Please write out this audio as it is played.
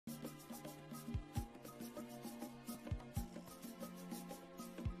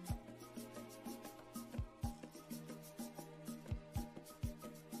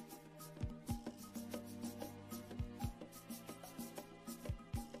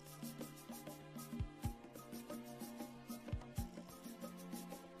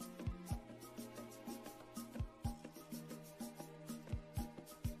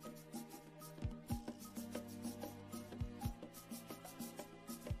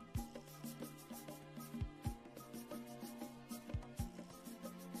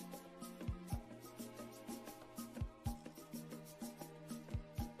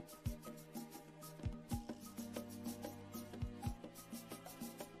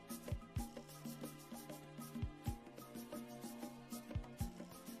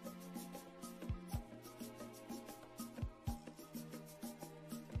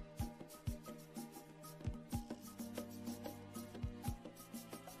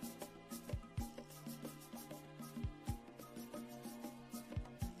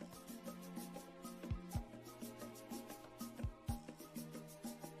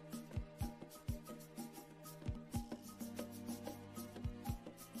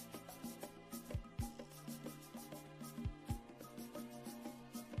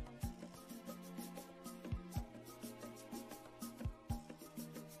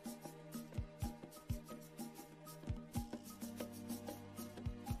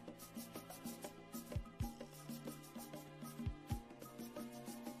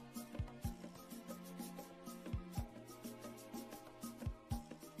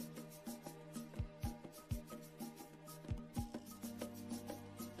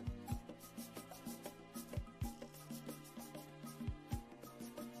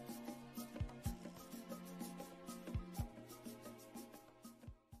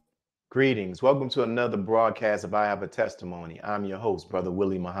Greetings. Welcome to another broadcast of I Have a Testimony. I'm your host, Brother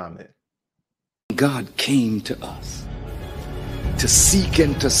Willie Muhammad. God came to us to seek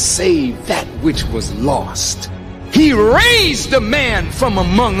and to save that which was lost. He raised a man from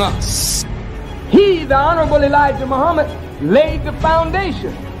among us. He, the Honorable Elijah Muhammad, laid the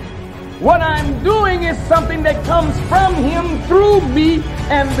foundation. What I'm doing is something that comes from him through me,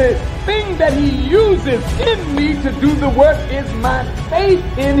 and the thing that he uses in me to do the work is my faith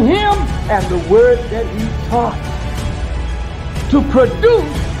in him and the word that he taught. To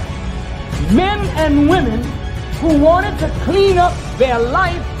produce men and women who wanted to clean up their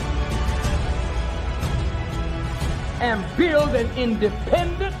life and build an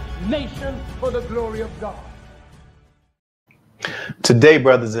independent nation for the glory of God. Today,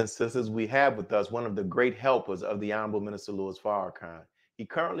 brothers and sisters, we have with us one of the great helpers of the Honorable Minister Louis Farrakhan. He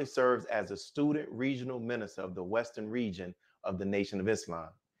currently serves as a student regional minister of the Western region of the Nation of Islam.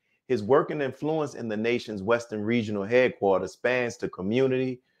 His work and influence in the nation's Western regional headquarters spans to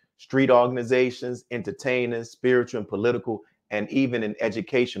community, street organizations, entertainers, spiritual and political, and even in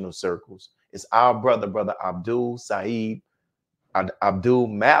educational circles. It's our brother Abdul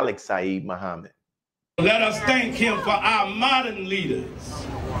Malik Sayyid Muhammad. Let us thank him for our modern leaders.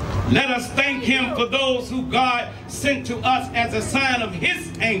 Let us thank him for those who God sent to us as a sign of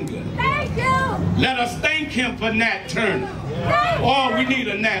his anger. Thank you. Let us thank him for Nat Turner. Oh, we need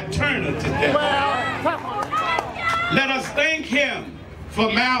a Nat Turner today. Let us thank him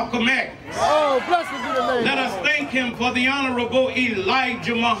for Malcolm X. Oh, blessed be the name. Let us thank him for the Honorable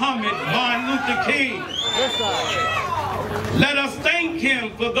Elijah Muhammad, Martin Luther King. Let us thank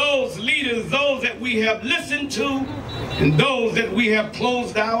him for those leaders, those that we have listened to, and those that we have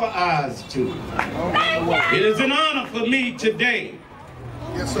closed our eyes to. It is an honor for me today.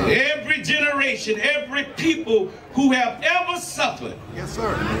 Yes, sir. Every generation, every people who have ever suffered. Yes,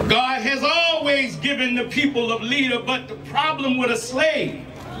 sir. God has always given the people a leader, but the problem with a slave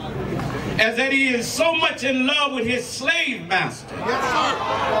is that he is so much in love with his slave master, Yes, sir.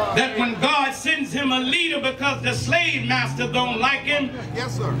 that when God sends him a leader because the slave master don't like him,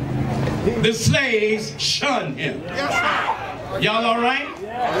 Yes, sir. the slaves shun him. Yes, sir. Y'all all right?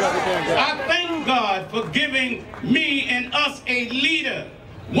 I thank God for giving me and us a leader,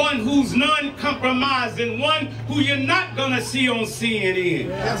 one who's non-compromising, one who you're not going to see on CNN.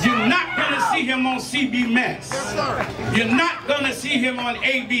 Yes, You're not going to see him on CBMS. Yes, sir. You're not going to see him on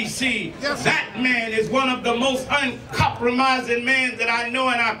ABC. Yes, sir. That man is one of the most uncompromising men that I know,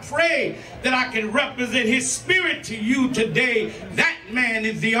 and I pray that I can represent his spirit to you today. That man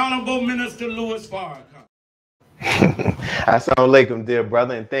is the Honorable Minister Louis Farrakhan. Assalamu alaikum, dear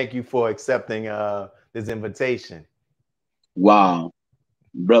brother, and thank you for accepting this invitation. Wow,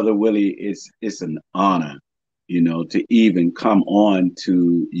 Brother Willie, it's an honor, to even come on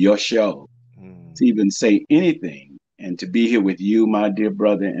to your show, to even say anything, and to be here with you, my dear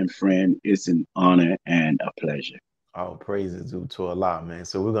brother and friend. It's an honor and a pleasure. All praises due to Allah, man.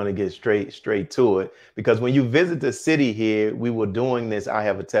 So we're going to get straight to it, because when you visit the city here, we were doing this I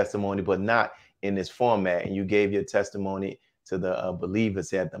Have a Testimony, but not in this format, and you gave your testimony to the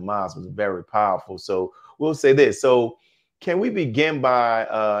believers here at the mosque. It was very powerful. So we'll say this. So can we begin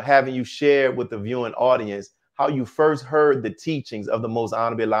by having you share with the viewing audience how you first heard the teachings of the Most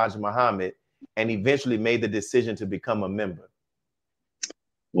Honorable Elijah Muhammad and eventually made the decision to become a member?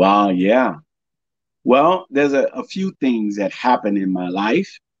 Wow, yeah. Well, there's a few things that happened in my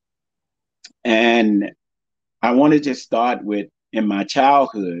life, and I want to just start with in my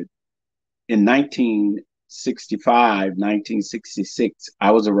childhood. In 1965, 1966,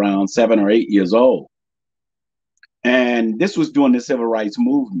 I was around 7 or 8 years old. And this was during the civil rights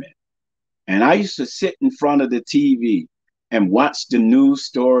movement. And I used to sit in front of the TV and watch the news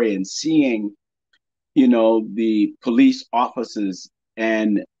story and seeing, the police officers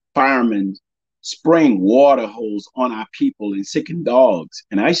and firemen spraying water hose on our people and sicking dogs.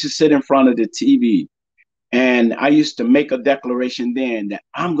 And I used to sit in front of the TV, and I used to make a declaration then that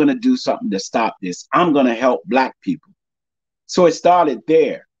I'm going to do something to stop this. I'm going to help Black people. So it started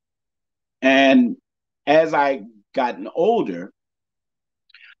there. And as I gotten older,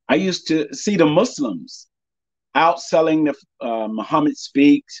 I used to see the Muslims out selling the Muhammad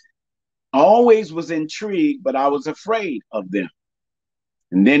Speaks. I always was intrigued, but I was afraid of them.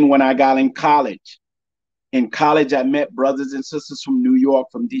 And then when I got in college I met brothers and sisters from New York,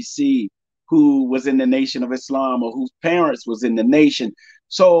 from DC, who was in the Nation of Islam or whose parents was in the nation.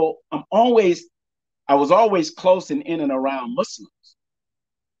 So I was always close and in and around Muslims.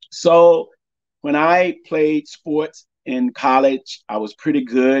 So when I played sports in college, I was pretty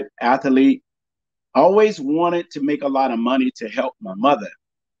good athlete. I always wanted to make a lot of money to help my mother.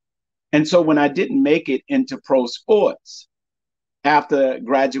 And so when I didn't make it into pro sports after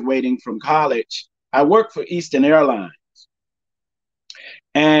graduating from college, I worked for Eastern Airlines.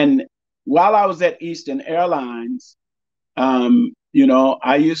 And while I was at Eastern Airlines, you know,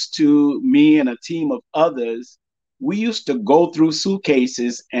 me and a team of others, we used to go through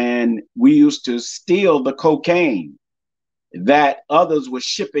suitcases and we used to steal the cocaine that others were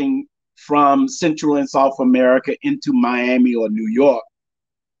shipping from Central and South America into Miami or New York.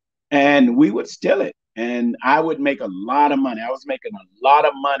 And we would steal it. And I would make a lot of money. I was making a lot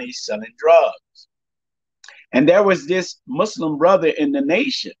of money selling drugs. And there was this Muslim brother in the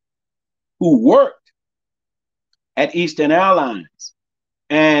nation who worked at Eastern Airlines.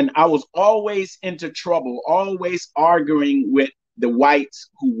 And I was always into trouble, always arguing with the whites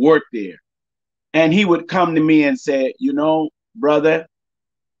who worked there. And he would come to me and say, you know, brother,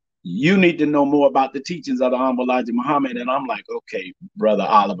 you need to know more about the teachings of the Honorable Elijah Muhammad. And I'm like, okay, Brother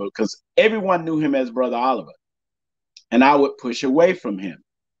Oliver, because everyone knew him as Brother Oliver. And I would push away from him.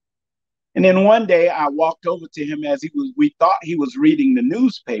 And then one day I walked over to him as we thought he was reading the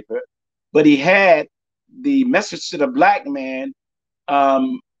newspaper, but he had the Message to the Black Man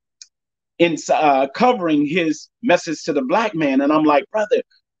covering his Message to the Black Man. And I'm like, brother,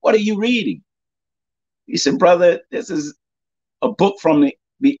 what are you reading? He said, brother, this is a book from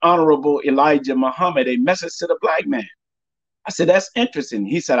the Honorable Elijah Muhammad, a Message to the Black Man. I said, that's interesting.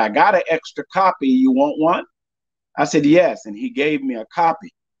 He said, I got an extra copy. You want one? I said, yes. And he gave me a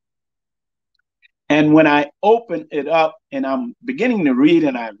copy. And when I opened it up and I'm beginning to read,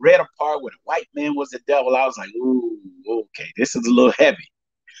 and I read a part where the white man was the devil, I was like, ooh, okay, this is a little heavy.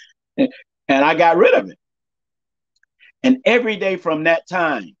 And I got rid of it. And every day from that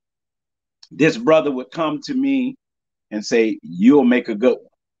time, this brother would come to me and say, you'll make a good one.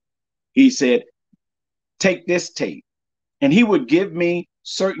 He said, take this tape. And he would give me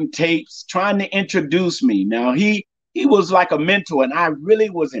certain tapes trying to introduce me. Now, he was like a mentor, and I really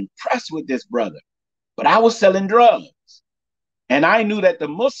was impressed with this brother. But I was selling drugs. And I knew that the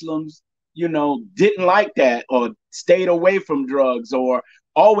Muslims, you know, didn't like that or stayed away from drugs or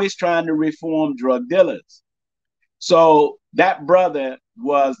always trying to reform drug dealers. So that brother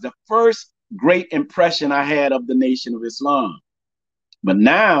was the first great impression I had of the Nation of Islam. But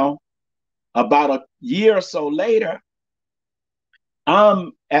now, about a year or so later,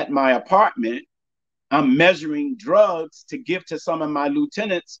 I'm at my apartment. I'm measuring drugs to give to some of my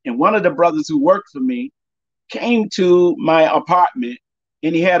lieutenants. And one of the brothers who worked for me came to my apartment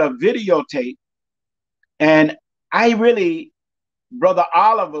and he had a videotape. And Brother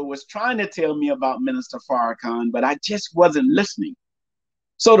Oliver was trying to tell me about Minister Farrakhan, but I just wasn't listening.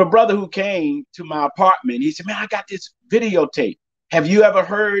 So the brother who came to my apartment, he said, man, I got this videotape. Have you ever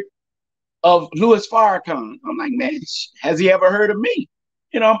heard of Louis Farrakhan? I'm like, man, has he ever heard of me?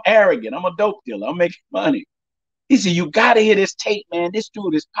 You know, I'm arrogant. I'm a dope dealer. I'm making money. He said, you got to hear this tape, man. This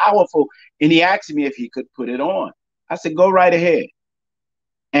dude is powerful. And he asked me if he could put it on. I said, go right ahead.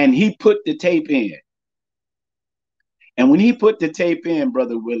 And he put the tape in. And when he put the tape in,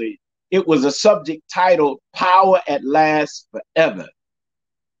 Brother Willie, it was a subject titled Power at Last Forever.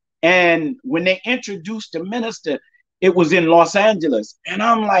 And when they introduced the minister, it was in Los Angeles. And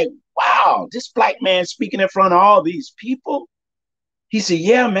I'm like, wow, this black man speaking in front of all these people. He said,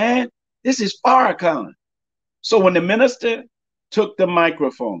 yeah, man, this is Farrakhan. So when the minister took the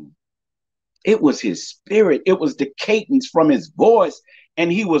microphone, it was his spirit. It was the cadence from his voice.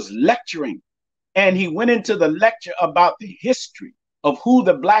 And he was lecturing. And he went into the lecture about the history of who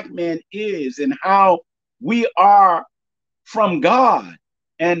the black man is and how we are from God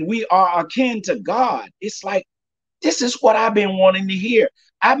and we are akin to God. It's like, this is what I've been wanting to hear.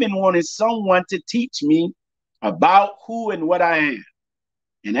 I've been wanting someone to teach me about who and what I am.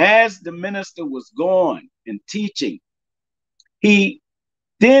 And as the minister was going and teaching, he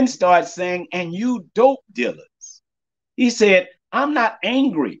then started saying, and you dope dealers. He said, I'm not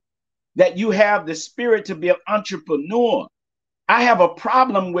angry that you have the spirit to be an entrepreneur. I have a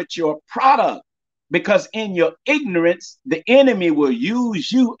problem with your product because in your ignorance, the enemy will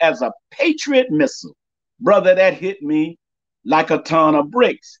use you as a Patriot missile. Brother, that hit me like a ton of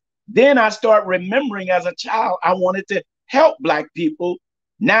bricks. Then I start remembering as a child, I wanted to help black people.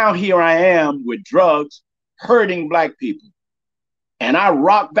 Now here I am with drugs, hurting black people. And I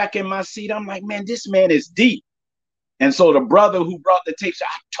rocked back in my seat. I'm like, man, this man is deep. And so the brother who brought the tape said,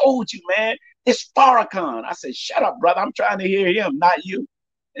 I told you, man, it's Farrakhan. I said, shut up, brother. I'm trying to hear him, not you.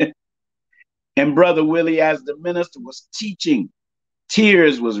 And Brother Willie, as the minister was teaching,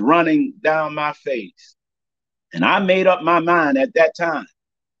 tears was running down my face. And I made up my mind at that time.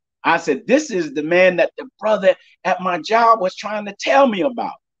 I said, this is the man that the brother at my job was trying to tell me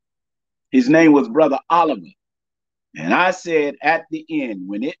about. His name was Brother Oliver. And I said at the end,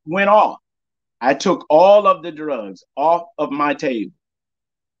 when it went off, I took all of the drugs off of my table,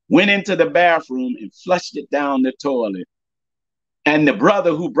 went into the bathroom and flushed it down the toilet. And the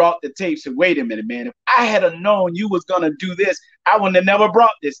brother who brought the tape said, wait a minute, man, if I had known you was going to do this, I wouldn't have never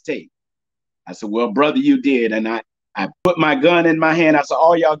brought this tape. I said, well, brother, you did. And I put my gun in my hand. I said,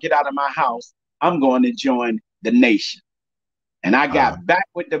 all y'all get out of my house. I'm going to join the nation. And I got back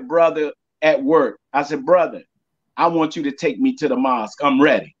with the brother at work. I said, brother, I want you to take me to the mosque. I'm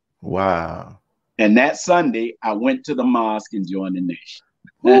ready. Wow. And that Sunday, I went to the mosque and joined the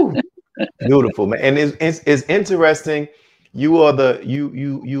nation. Beautiful, man. And it's interesting. You are the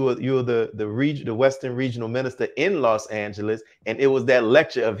Western Regional Minister in Los Angeles, and it was that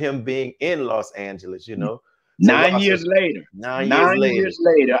lecture of him being in Los Angeles. You know, so 9 years later. 9 years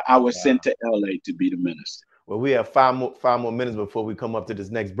later, I was sent to LA to be the minister. Well, we have five more minutes before we come up to this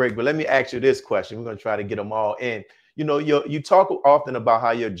next break. But let me ask you this question. We're going to try to get them all in. You know, you talk often about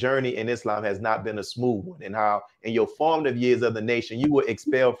how your journey in Islam has not been a smooth one, and how in your formative years of the nation, you were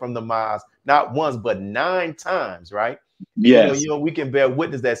expelled from the mosque not once, but 9 times, right? Yes. You know, we can bear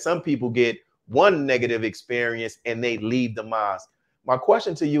witness that some people get one negative experience and they leave the mosque. My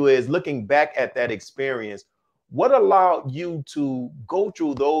question to you is, looking back at that experience, what allowed you to go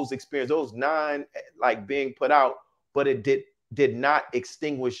through those experiences, those 9, like being put out, but it did not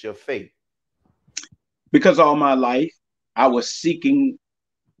extinguish your faith? Because all my life, I was seeking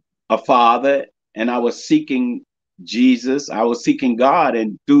a father, and I was seeking Jesus. I was seeking God,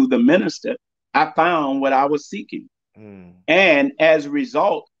 and through the minister, I found what I was seeking. And as a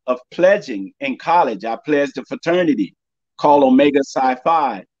result of pledging in college, I pledged a fraternity called Omega Psi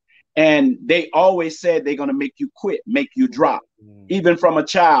Phi. And they always said they're going to make you quit, make you drop, even from a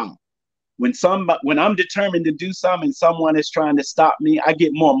child. When I'm determined to do something and someone is trying to stop me, I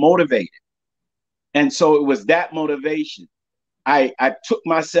get more motivated. And so it was that motivation. I took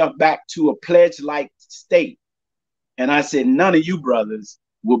myself back to a pledge-like state. And I said, none of you brothers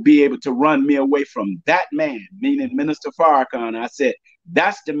will be able to run me away from that man, meaning Minister Farrakhan. I said,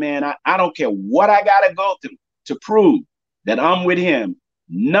 that's the man. I don't care what I got to go through to prove that I'm with him.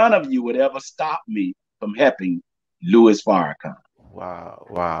 None of you would ever stop me from helping Louis Farrakhan. Wow,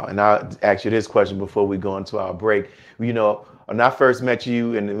 wow. And I'll ask you this question before we go into our break. You know, when I first met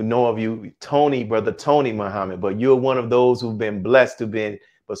you and know of you, Brother Tookie Muhammad, but you're one of those who've been blessed to be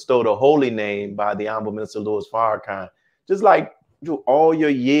bestowed a holy name by the Honorable Minister Louis Farrakhan. Just like through all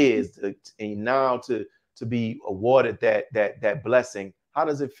your years, and now to be awarded that blessing, how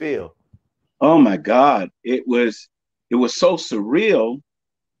does it feel? Oh my God, it was so surreal,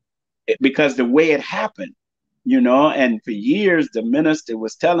 because the way it happened, you know. And for years, the minister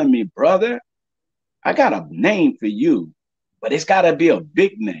was telling me, brother, I got a name for you, but it's got to be a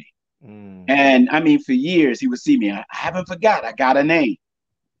big name. And I mean, for years, he would see me. I haven't forgot. I got a name.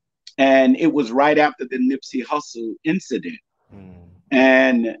 And it was right after the Nipsey Hussle incident.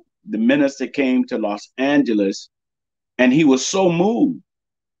 And the minister came to Los Angeles, and he was so moved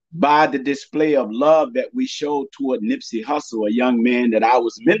by the display of love that we showed toward Nipsey Hussle, a young man that I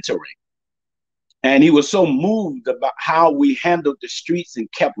was mentoring. And he was so moved about how we handled the streets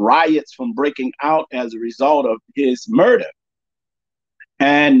and kept riots from breaking out as a result of his murder.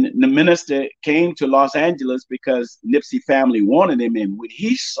 And the minister came to Los Angeles because Nipsey family wanted him. And when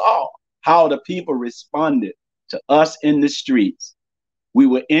he saw how the people responded to us in the streets, we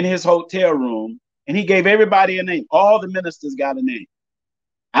were in his hotel room, and he gave everybody a name. All the ministers got a name.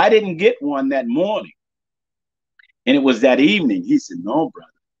 I didn't get one that morning. And it was that evening. He said, no,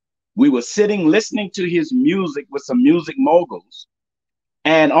 brother. We were sitting listening to his music with some music moguls.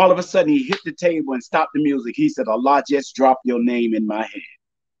 And all of a sudden he hit the table and stopped the music. He said, Allah just dropped your name in my head.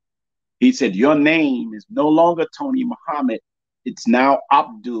 He said, your name is no longer Tookie Muhammad. It's now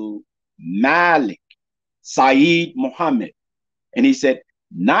Abdul, Malik, Sayyid Muhammad. And he said,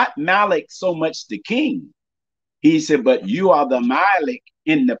 not Malik so much the king. He said, but you are the Malik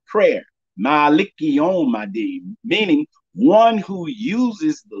in the prayer. Maliki Yomadi, meaning one who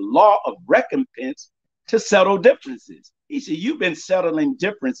uses the law of recompense to settle differences. He said, you've been settling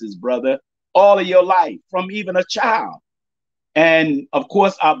differences, brother, all of your life, from even a child. And of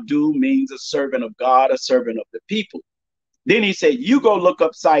course, Abdul means a servant of God, a servant of the people. Then he said, you go look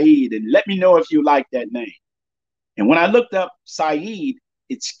up Sayyid and let me know if you like that name. And when I looked up Sayyid,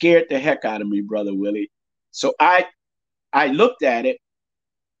 it scared the heck out of me, Brother Willie. So I looked at it,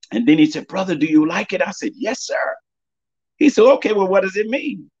 and then he said, brother, do you like it? I said, yes, sir. He said, okay, well, what does it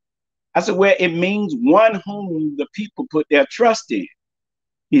mean? I said, well, it means one whom the people put their trust in.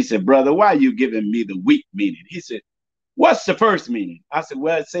 He said, brother, why are you giving me the weak meaning? He said, what's the first meaning? I said,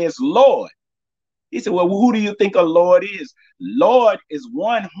 well, it says Lord. He said, well, who do you think a Lord is? Lord is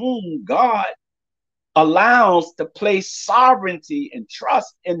one whom God allows to place sovereignty and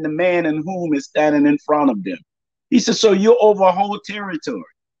trust in the man in whom is standing in front of them. He said, so you're over a whole territory.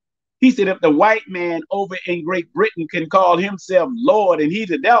 He said, if the white man over in Great Britain can call himself Lord and he's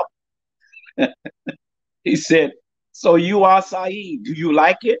the devil, he said, so you are Sayyid. Do you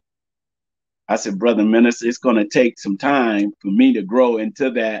like it? I said, brother minister, it's going to take some time for me to grow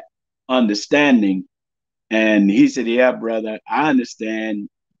into that understanding. And he said, yeah, brother, I understand.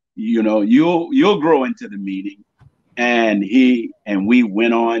 You know, you'll grow into the meeting. And we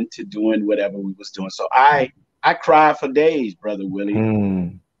went on to doing whatever we was doing. So I cried for days, brother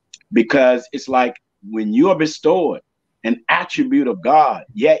Willie, because it's like when you are bestowed an attribute of God,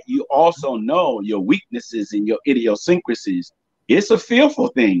 yet you also know your weaknesses and your idiosyncrasies. It's a fearful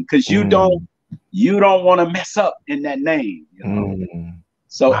thing because you don't want to mess up in that name. You know?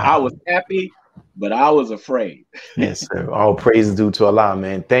 So wow. I was happy, but I was afraid. Yes, sir. All praise is due to Allah,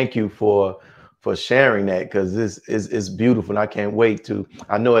 man. Thank you for sharing that, because this is beautiful. And I can't wait to,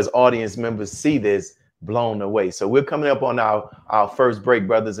 I know as audience members see this, blown away. So we're coming up on our first break,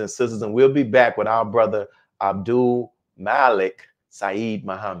 brothers and sisters, and we'll be back with our brother Abdul, Malik, Sayyid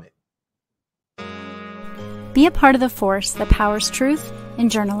Muhammad. Be a part of the force that powers truth in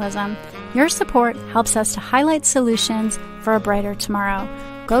journalism. Your support helps us to highlight solutions for a brighter tomorrow.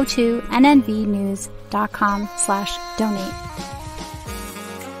 Go to nnvnews.com/donate.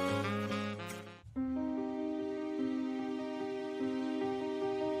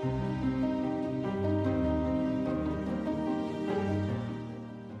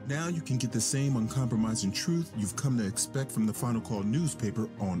 Now you can get the same uncompromising truth you've come to expect from the Final Call newspaper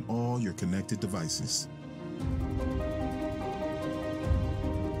on all your connected devices.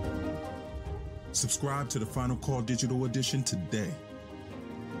 Subscribe to the Final Call Digital Edition today.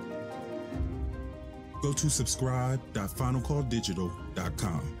 Go to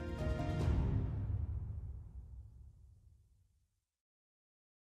subscribe.finalcalldigital.com.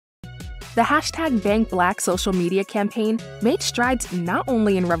 The hashtag Bank Black social media campaign made strides not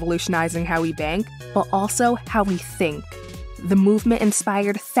only in revolutionizing how we bank, but also how we think. The movement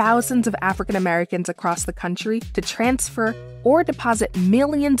inspired thousands of African Americans across the country to transfer or deposit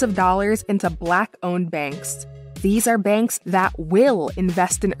millions of dollars into Black-owned banks. These are banks that will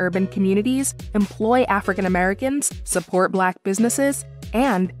invest in urban communities, employ African Americans, support Black businesses,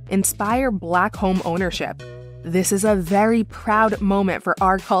 and inspire Black home ownership. This is a very proud moment for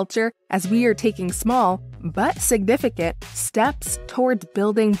our culture as we are taking small, but significant, steps towards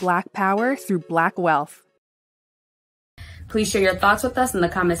building Black power through Black wealth. Please share your thoughts with us in the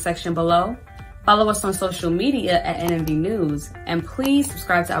comment section below. Follow us on social media at NNV News, and please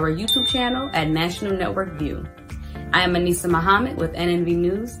subscribe to our YouTube channel at National Network View. I am Anissa Muhammad with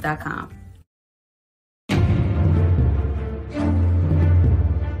nnvnews.com.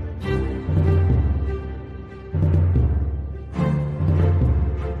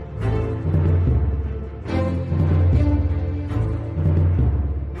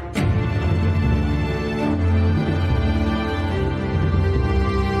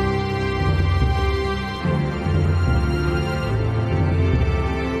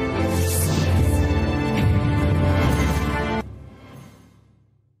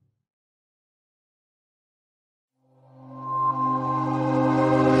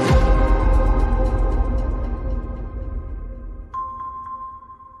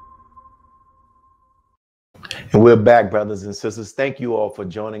 And we're back, brothers and sisters. Thank you all for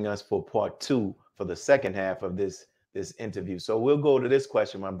joining us for part 2 for the second half of this interview. So we'll go to this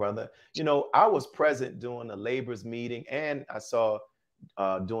question, my brother. You know, I was present during the laborers meeting, and I saw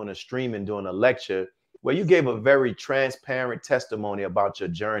during a stream and during a lecture where you gave a very transparent testimony about your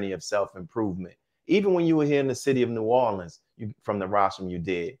journey of self-improvement. Even when you were here in the city of New Orleans, from the rostrum you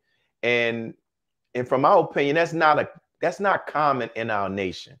did. And from my opinion, that's not common in our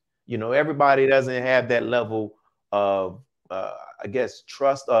nation. You know, everybody doesn't have that level of, I guess,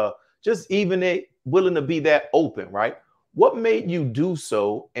 trust, just even willing to be that open, right? What made you do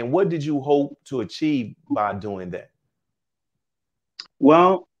so, and what did you hope to achieve by doing that?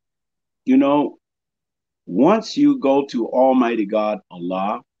 Well, you know, once you go to Almighty God,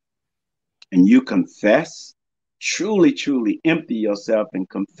 Allah, and you confess, truly, truly empty yourself and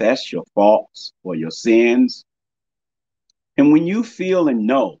confess your faults or your sins, and when you feel and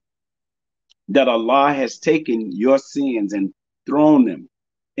know that Allah has taken your sins and thrown them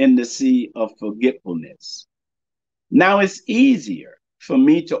in the sea of forgetfulness, now it's easier for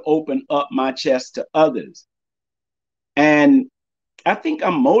me to open up my chest to others. And I think I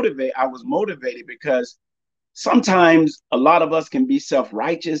was motivated because sometimes a lot of us can be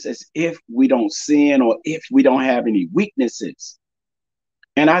self-righteous as if we don't sin or if we don't have any weaknesses.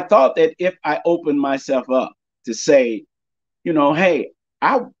 And I thought that if I opened myself up to say, you know, hey,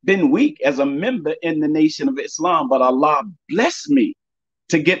 I've been weak as a member in the Nation of Islam, but Allah blessed me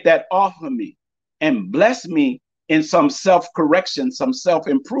to get that off of me and bless me in some self-correction, some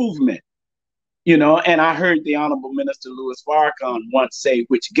self-improvement, you know. And I heard the Honorable Minister Louis Farrakhan once say,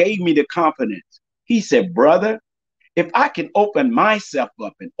 which gave me the confidence. He said, brother, if I can open myself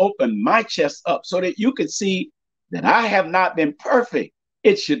up and open my chest up so that you could see that I have not been perfect,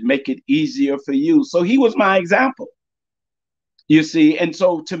 it should make it easier for you. So he was my example, you see. And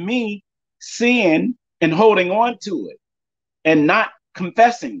so to me, sin and holding on to it and not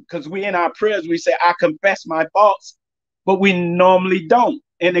confessing, because we in our prayers, we say, I confess my faults, but we normally don't.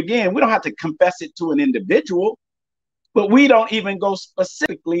 And again, we don't have to confess it to an individual, but we don't even go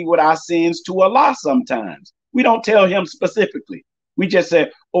specifically with our sins to Allah sometimes. We don't tell him specifically. We just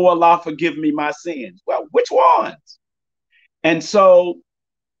say, oh, Allah, forgive me my sins. Well, which ones? And so,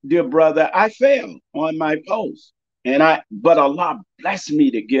 dear brother, I failed on my post. But Allah blessed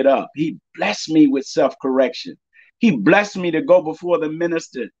me to get up. He blessed me with self-correction. He blessed me to go before the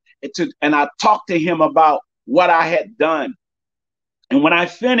minister and I talked to him about what I had done. And when I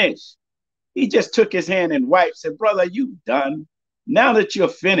finished, he just took his hand and wiped, said, brother, you done. Now that you're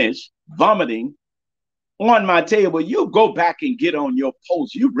finished vomiting on my table, you go back and get on your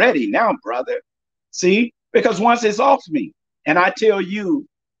post. You ready now, brother. See, because once it's off me and I tell you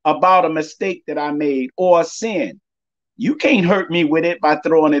about a mistake that I made or a sin, you can't hurt me with it by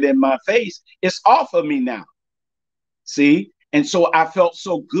throwing it in my face. It's off of me now. See? And so I felt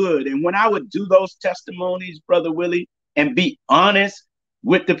so good. And when I would do those testimonies, Brother Willie, and be honest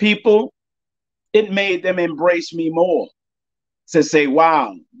with the people, it made them embrace me more. To say,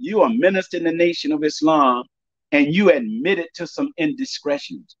 wow, you are minister in the Nation of Islam and you admitted to some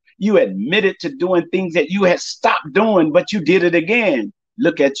indiscretions. You admitted to doing things that you had stopped doing, but you did it again.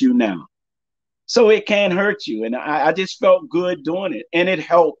 Look at you now. So it can hurt you. And I just felt good doing it. And it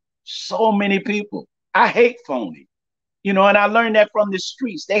helped so many people. I hate phony, you know, and I learned that from the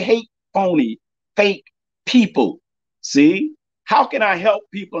streets. They hate phony, fake people. See, how can I help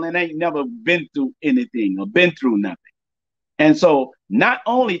people and ain't never been through anything or been through nothing? And so not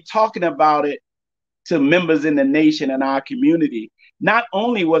only talking about it to members in the nation and our community, not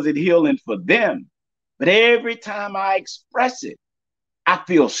only was it healing for them, but every time I express it, I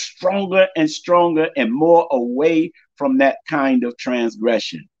feel stronger and stronger and more away from that kind of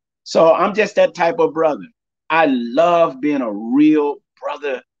transgression. So I'm just that type of brother. I love being a real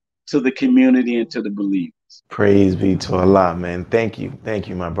brother to the community and to the believers. Praise be to Allah, man. Thank you. Thank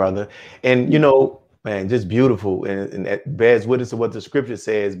you, my brother. And, you know, man, just beautiful. And it bears witness to what the scripture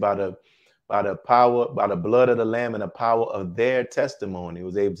says by the power, by the blood of the Lamb and the power of their testimony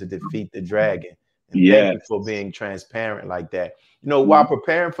was able to defeat the dragon. And thank you for being transparent like that. You know, while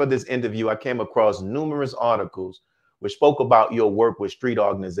preparing for this interview, I came across numerous articles which spoke about your work with street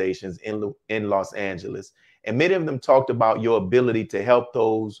organizations in Los Angeles. And many of them talked about your ability to help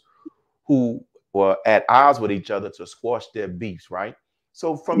those who were at odds with each other to squash their beefs, right?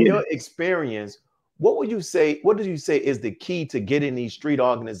 So from your experience, what did you say is the key to getting these street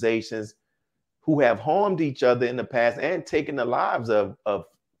organizations who have harmed each other in the past and taken the lives of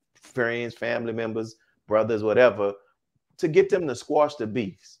friends, family members, brothers, whatever, to get them to squash the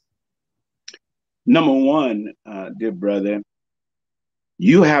beefs? Number one, dear brother,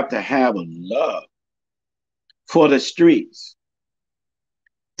 you have to have a love for the streets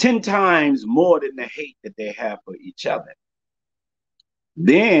 10 times more than the hate that they have for each other.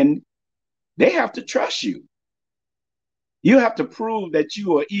 Then they have to trust you. You have to prove that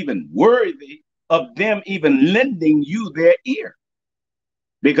you are even worthy of them even lending you their ear,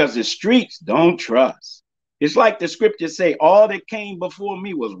 because the streets don't trust. It's like the scriptures say, all that came before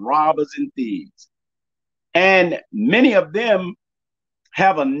me was robbers and thieves. And many of them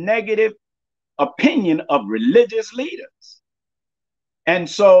have a negative opinion of religious leaders. And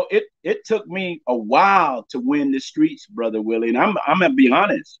so it took me a while to win the streets, Brother Willie. And I'm going to be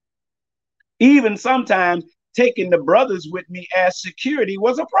honest. Even sometimes taking the brothers with me as security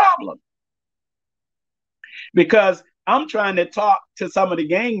was a problem, because I'm trying to talk to some of the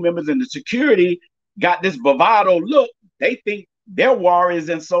gang members, and the security got this bravado look. They think they're warriors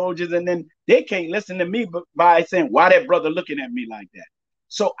and soldiers, and then they can't listen to me by saying, why that brother looking at me like that?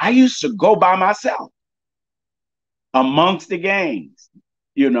 So I used to go by myself amongst the gangs,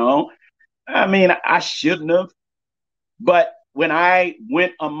 you know. I mean, I shouldn't have, but when I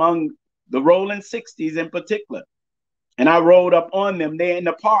went among the rolling 60s in particular, and I rode up on them there in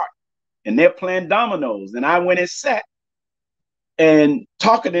the park, and they're playing dominoes. And I went and sat and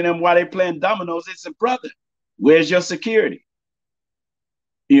talking to them while they're playing dominoes. They said, brother, where's your security?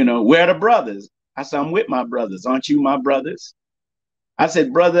 You know, where are the brothers? I said, I'm with my brothers. Aren't you my brothers? I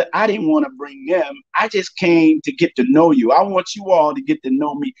said, brother, I didn't want to bring them. I just came to get to know you. I want you all to get to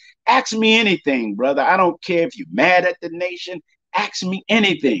know me. Ask me anything, brother. I don't care if you're mad at the nation. Ask me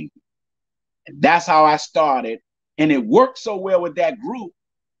anything. And that's how I started. And it worked so well with that group.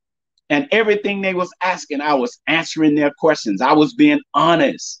 And everything they was asking, I was answering their questions. I was being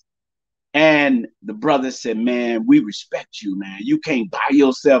honest. And the brother said, man, we respect you, man. You can't buy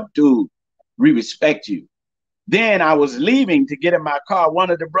yourself, dude. We respect you. Then I was leaving to get in my car. One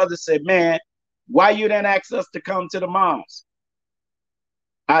of the brothers said, man, why you didn't ask us to come to the mosque?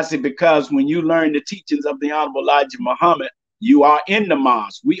 I said, because when you learn the teachings of the Honorable Elijah Muhammad, you are in the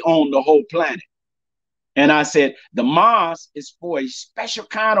mosque. We own the whole planet. And I said, the mosque is for a special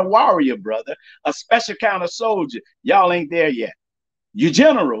kind of warrior, brother, a special kind of soldier. Y'all ain't there yet. You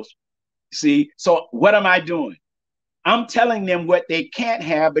generals. See, so what am I doing? I'm telling them what they can't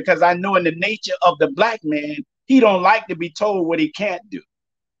have, because I know in the nature of the black man, he don't like to be told what he can't do.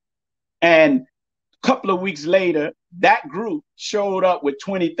 And a couple of weeks later, that group showed up with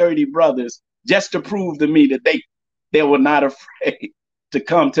 20, 30 brothers just to prove to me that they were not afraid to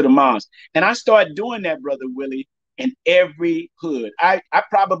come to the mosque. And I started doing that, Brother Willie, in every hood. I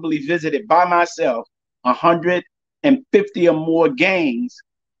probably visited by myself 150 or more gangs.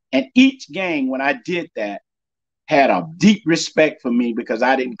 And each gang, when I did that, had a deep respect for me because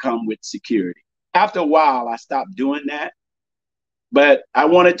I didn't come with security. After a while, I stopped doing that. But I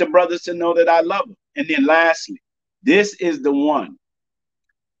wanted the brothers to know that I love them. And then lastly, this is the one.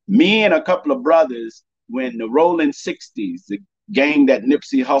 Me and a couple of brothers, when the Rolling 60s, the gang that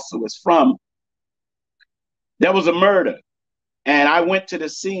Nipsey Hussle was from, there was a murder. And I went to the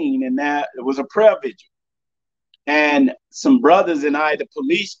scene, and that it was a prayer vigil. And some brothers and I, the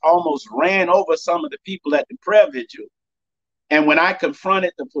police almost ran over some of the people at the prayer vigil. And when I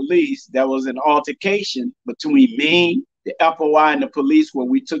confronted the police, there was an altercation between me, the FOI, and the police, where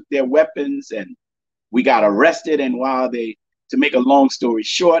we took their weapons and we got arrested. And to make a long story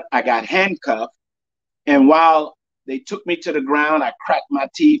short, I got handcuffed. And while they took me to the ground, I cracked my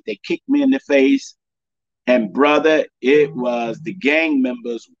teeth. They kicked me in the face. And brother, it was the gang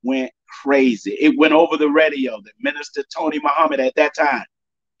members went crazy. It went over the radio. The Minister Tony Muhammad at that time,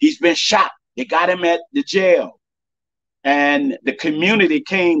 he's been shot. They got him at the jail. And the community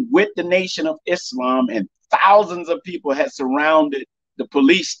came with the Nation of Islam, and thousands of people had surrounded the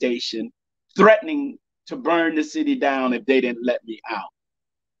police station, threatening to burn the city down if they didn't let me out.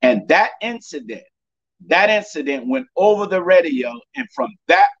 And that incident went over the radio. And from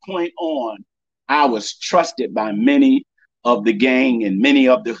that point on, I was trusted by many of the gang and many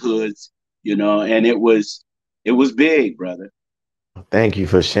of the hoods, you know, and it was big, brother. Thank you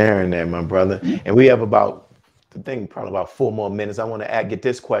for sharing that, my brother. And we have probably about 4 more minutes. I want to get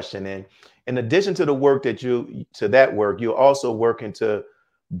this question in. In addition to the work you're also working to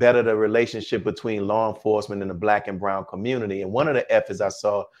better the relationship between law enforcement and the Black and brown community. And one of the efforts I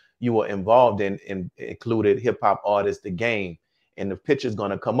saw you were involved in included hip hop artist The Game. And the picture's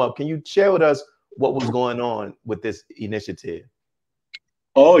going to come up. Can you share with us what was going on with this initiative?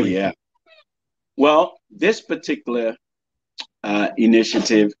 Oh, yeah. Well, this particular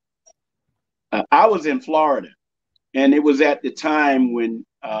initiative, I was in Florida, and it was at the time when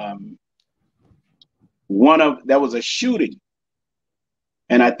there was a shooting.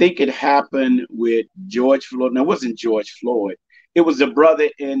 And I think it happened with George Floyd. No, it wasn't George Floyd. It was a brother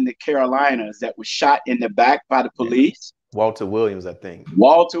in the Carolinas that was shot in the back by the police. Walter Williams, I think.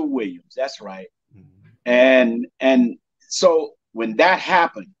 Walter Williams, that's right. Mm-hmm. And so when that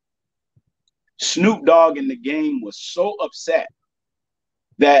happened, Snoop Dogg and The Game was so upset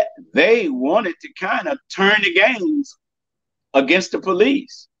that they wanted to kind of turn the gangs against the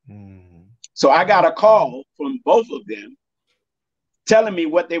police. Mm-hmm. So I got a call from both of them telling me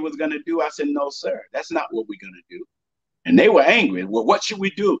what they was going to do. I said, no, sir, that's not what we're going to do. And they were angry. Well, what should we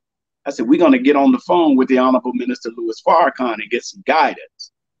do? I said, we're going to get on the phone with the Honorable Minister Louis Farrakhan and get some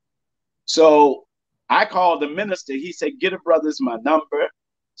guidance. So I called the minister. He said, get a brother's my number.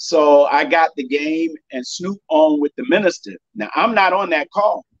 So I got The Game and Snoop on with the minister. Now, I'm not on that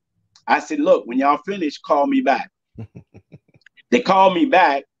call. I said, look, when y'all finish, call me back. They called me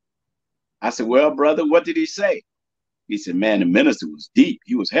back. I said, well, brother, what did he say? He said, man, the minister was deep.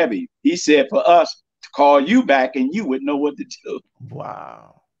 He was heavy. He said for us to call you back and you would know what to do.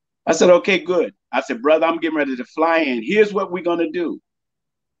 Wow. I said, okay, good. I said, brother, I'm getting ready to fly in. Here's what we're going to do.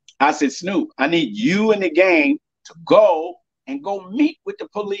 I said, Snoop, I need you and the gang to go meet with the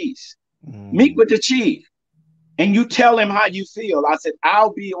police Meet with the chief. And you tell him how you feel. I said,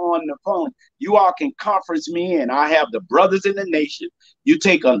 I'll be on the phone. You all can conference me in. I have the brothers in the nation. You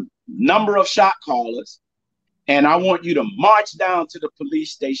take a number of shot callers, and I want you to march down to the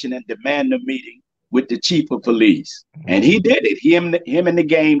police station and demand a meeting with the chief of police. And he did it. Him and the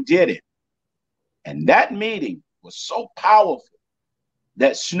game did it. And that meeting was so powerful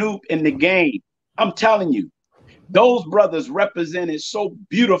that Snoop and the game, I'm telling you, those brothers represented so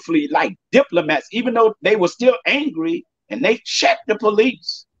beautifully like diplomats, even though they were still angry, and they checked the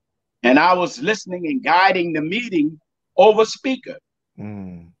police. And I was listening and guiding the meeting over speaker.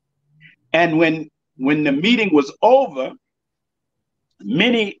 And when the meeting was over,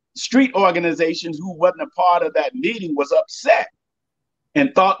 many street organizations who wasn't a part of that meeting was upset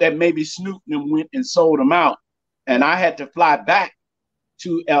and thought that maybe Snoop and them went and sold them out. And I had to fly back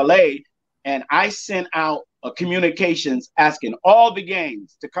to LA, and I sent out communications asking all the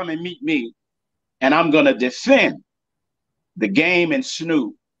gangs to come and meet me, and I'm going to defend the game and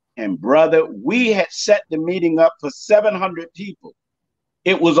Snoop. And brother, we had set the meeting up for 700 people.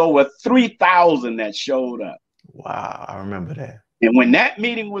 It was over 3,000 that showed up. Wow, I remember that. And when that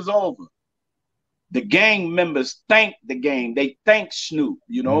meeting was over, the gang members thanked the game. They thanked Snoop,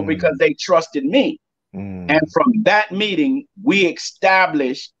 you know, because they trusted me. And from that meeting, we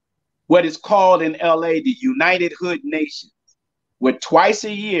established what is called in LA the United Hood Nations, where twice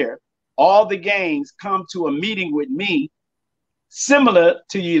a year, all the gangs come to a meeting with me, similar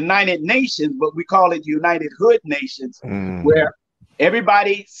to United Nations, but we call it United Hood Nations, where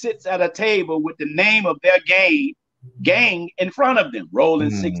everybody sits at a table with the name of their gang in front of them,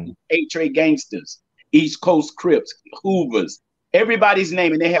 Rolling 60, 8-Tray Gangsters, East Coast Crips, Hoovers, everybody's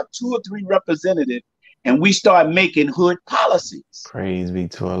name, and they have 2 or 3 representatives. And we start making hood policies. Praise be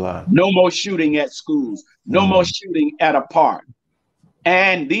to Allah. No more shooting at schools. No more shooting at a park.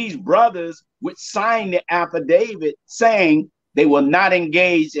 And these brothers would sign the affidavit saying they will not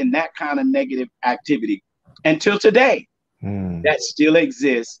engage in that kind of negative activity. Until today, that still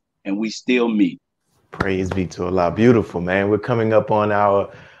exists, and we still meet. Praise be to Allah. Beautiful, man. We're coming up on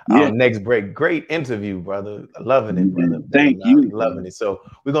our next break. Great interview, brother. Loving it, brother. Thank you. Loving it. So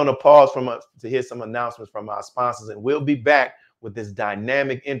we're going to pause to hear some announcements from our sponsors, and we'll be back with this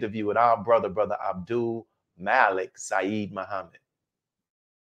dynamic interview with our brother Abdul, Malik, Sayyid Muhammad.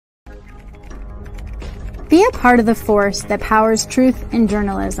 Be a part of the force that powers truth in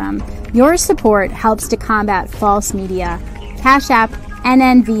journalism. Your support helps to combat false media. Cash App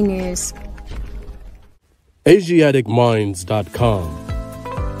NNV News. AsiaticMinds.com.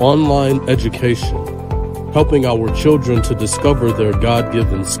 Online education, helping our children to discover their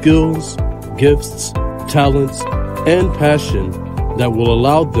God-given skills, gifts, talents, and passion that will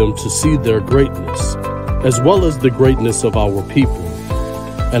allow them to see their greatness, as well as the greatness of our people.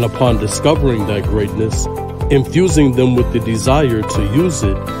 And upon discovering that greatness, infusing them with the desire to use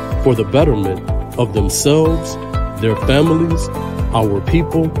it for the betterment of themselves, their families, our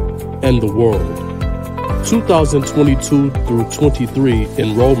people, and the world. 2022 through 23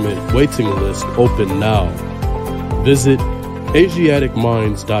 enrollment waiting list open now. Visit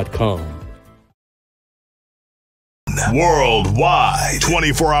AsiaticMinds.com. Worldwide,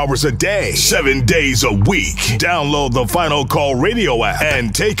 24 hours a day, 7 days a week. Download the Final Call Radio app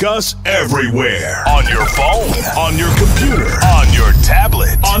and take us everywhere. On your phone, on your computer, on your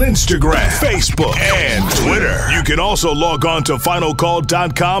tablet, on Instagram, Facebook, and Twitter. You can also log on to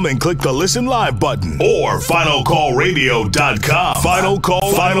finalcall.com and click the Listen Live button, or finalcallradio.com. Final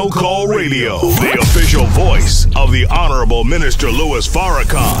Call Radio, the official voice of the Honorable Minister Louis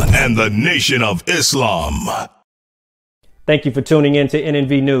Farrakhan and the Nation of Islam. Thank you for tuning in to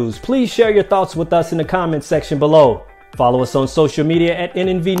NNV News. Please share your thoughts with us in the comments section below. Follow us on social media at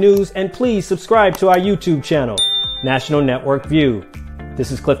NNV News, and please subscribe to our YouTube channel, National Network View. This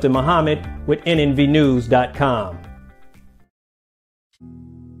is Clifton Muhammad with NNVnews.com.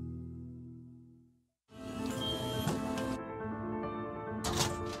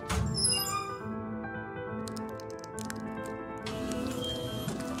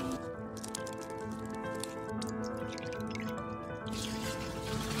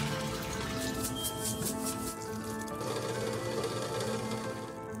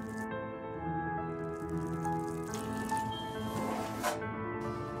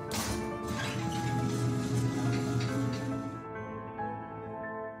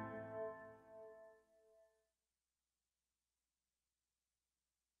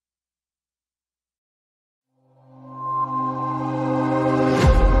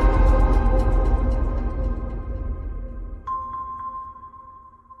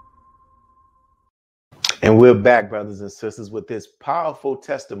 And we're back, brothers and sisters, with this powerful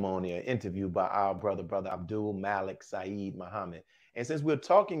testimony, an interview by our brother Abdul, Malik, Sayyid, Muhammad. And since we're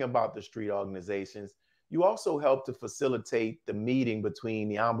talking about the street organizations, you also helped to facilitate the meeting between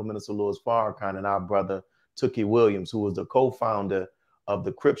the Honorable Minister Louis Farrakhan and our brother Tookie Williams, who was the co-founder of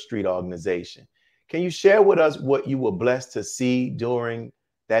the Crip Street organization. Can you share with us what you were blessed to see during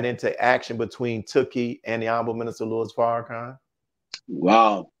that interaction between Tookie and the Honorable Minister Louis Farrakhan?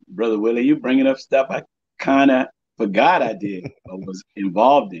 Wow, Brother Willie, you bringing up stuff I kind of forgot I did or was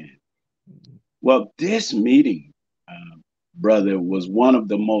involved in. Well, this meeting, brother, was one of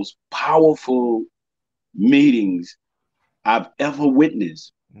the most powerful meetings I've ever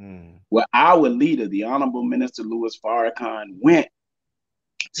witnessed, where our leader, the Honorable Minister Louis Farrakhan, went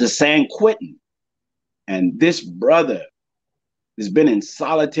to San Quentin. And this brother has been in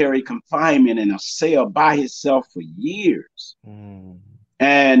solitary confinement in a cell by himself for years.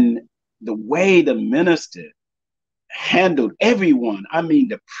 And the way the minister handled everyone, I mean,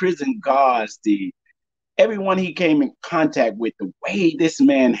 the prison guards, everyone he came in contact with, the way this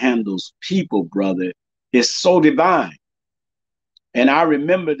man handles people, brother, is so divine. And I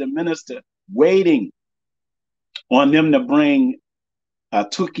remember the minister waiting on them to bring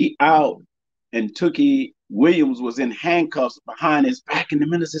Tookie out, and Tookie Williams was in handcuffs behind his back, and the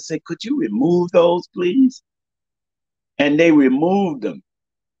minister said, "Could you remove those, please?" And they removed them.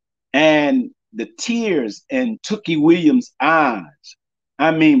 And the tears in Tookie Williams' eyes,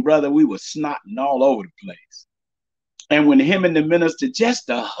 I mean, brother, we were snotting all over the place. And when him and the minister, just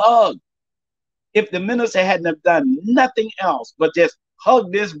a hug, if the minister hadn't have done nothing else but just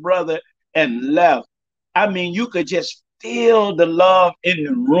hug this brother and left, I mean, you could just feel the love in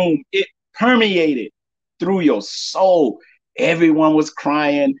the room. It permeated through your soul. Everyone was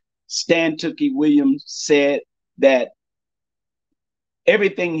crying. Stan Tookie Williams said that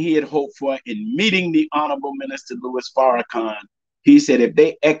everything he had hoped for in meeting the Honorable Minister Louis Farrakhan, he said, if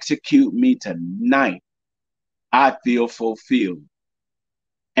they execute me tonight, I feel fulfilled.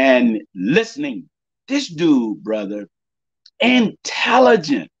 And listening, this dude, brother,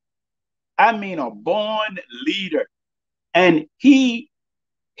 intelligent. I mean, a born leader. And he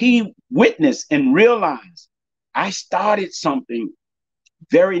witnessed and realized I started something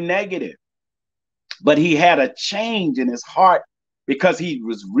very negative, but he had a change in his heart because he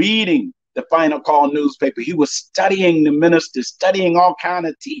was reading the Final Call newspaper. He was studying the minister, studying all kinds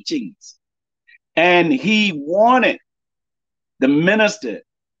of teachings. And he wanted the minister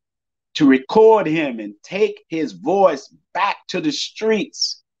to record him and take his voice back to the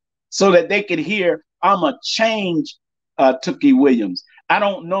streets so that they could hear, I'm a change, Tookie Williams. I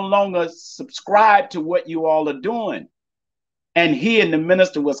don't no longer subscribe to what you all are doing. And he and the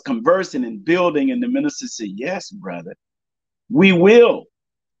minister was conversing and building, and the minister said, yes, brother, we will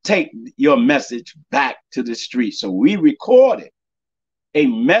take your message back to the street. So we recorded a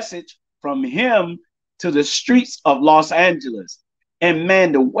message from him to the streets of Los Angeles. And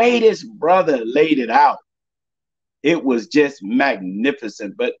man, the way this brother laid it out, it was just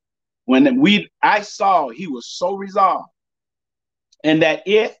magnificent. But when I saw he was so resolved, and that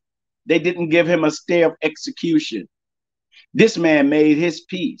if they didn't give him a stay of execution, this man made his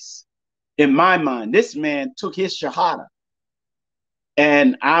peace. In my mind, this man took his shahada.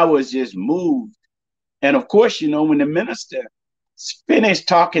 And I was just moved. And of course, you know, when the minister finished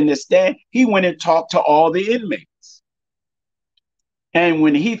talking to Stan, he went and talked to all the inmates. And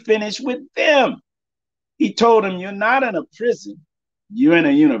when he finished with them, he told them, you're not in a prison, you're in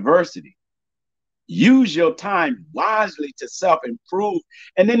a university. Use your time wisely to self-improve.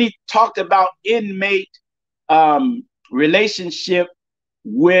 And then he talked about inmate relationship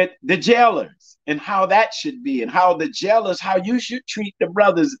with the jailers and how that should be, and how the jailers, how you should treat the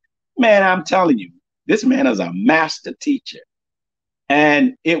brothers. Man, I'm telling you, this man is a master teacher.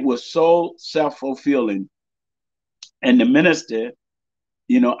 And it was so self-fulfilling. And the minister,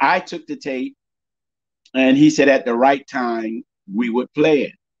 you know, I took the tape, and he said at the right time we would play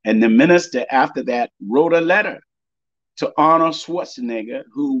it. And the minister after that wrote a letter to Arnold Schwarzenegger,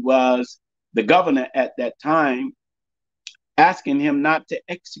 who was the governor at that time, asking him not to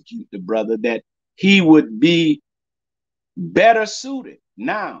execute the brother, that he would be better suited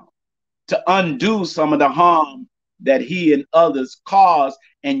now to undo some of the harm that he and others caused,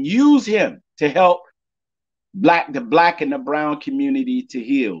 and use him to help the black and the brown community to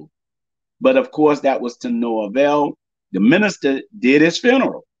heal. But of course, that was to no avail. The minister did his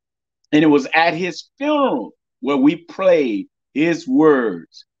funeral, and it was at his funeral where we played his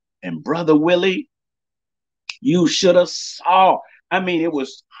words. And Brother Willie, you should have saw. I mean, it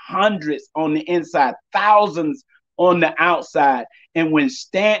was hundreds on the inside, thousands on the outside. And when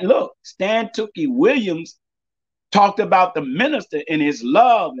Stan Tookie Williams talked about the minister and his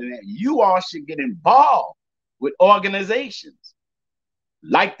love, and that you all should get involved with organizations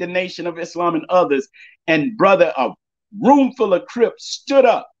like the Nation of Islam and others. And brother, a room full of Crips stood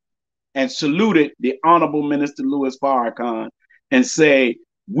up and saluted the Honorable Minister Louis Farrakhan and say,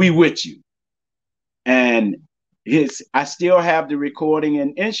 "We with you." And I still have the recording,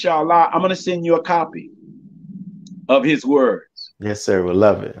 and inshallah, I'm going to send you a copy of his words. Yes, sir. We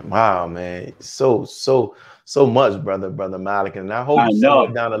love it. Wow, man. So much, brother Malik. And I hope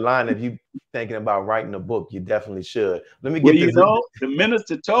somewhere down the line, if you thinking about writing a book, you definitely should. Let me get this. The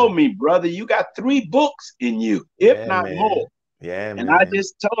minister told me, brother, you got 3 books in you, if not more. Yeah, and I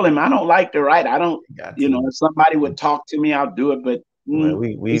just told him I don't like to write. I don't, if somebody would talk to me, I'll do it. But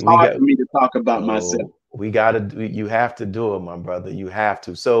it's hard for me to talk about myself. You have to do it, my brother. You have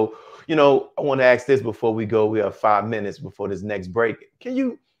to. So, I want to ask this before we go. We have 5 minutes before this next break. Can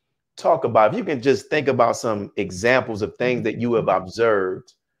you talk about, if you can just think about some examples of things that you have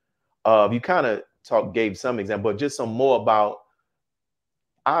observed? You kind of gave some example, but just some more about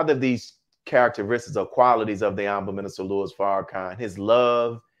either of these characteristics or qualities of the Honorable Minister Louis Farrakhan: his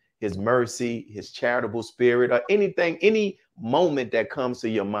love, his mercy, his charitable spirit, or anything, any moment that comes to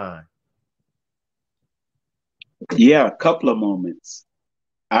your mind. Yeah, a couple of moments.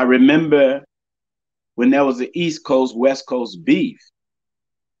 I remember when there was the East Coast, West Coast beef,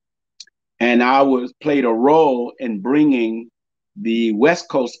 and I played a role in bringing the West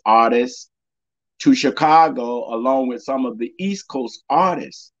Coast artists to Chicago along with some of the East Coast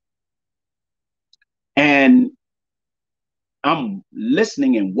artists. And I'm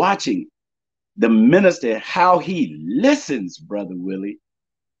listening and watching the minister, how he listens, Brother Willie,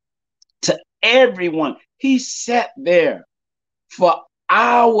 to everyone. He sat there for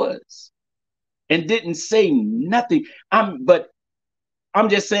hours and didn't say nothing. But I'm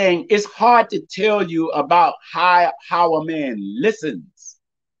just saying, it's hard to tell you about how a man listens.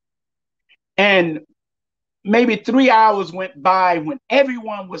 And maybe 3 hours went by. When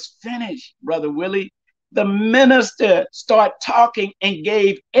everyone was finished, Brother Willie, the minister started talking and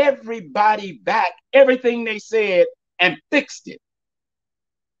gave everybody back everything they said and fixed it.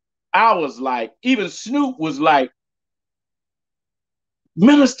 I was like, even Snoop was like,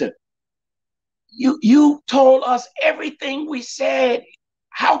 "Minister, you told us everything we said.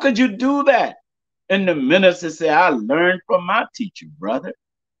 How could you do that?" And the minister said, "I learned from my teacher, brother.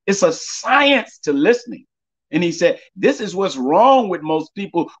 It's a science to listening." And he said, "This is what's wrong with most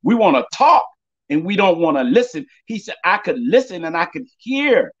people. We want to talk and we don't want to listen." He said, "I could listen and I could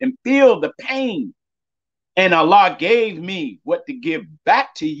hear and feel the pain. And Allah gave me what to give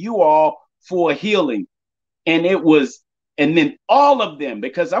back to you all for healing." And then all of them,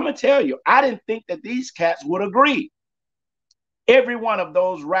 because I'm going to tell you, I didn't think that these cats would agree. Every one of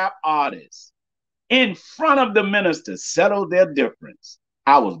those rap artists in front of the minister settled their difference.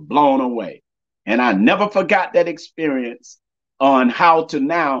 I was blown away. And I never forgot that experience on how to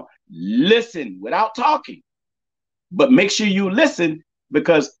now listen without talking. But make sure you listen,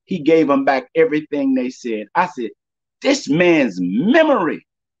 because he gave them back everything they said. I said, this man's memory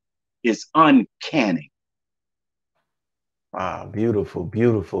is uncanny. Wow, beautiful,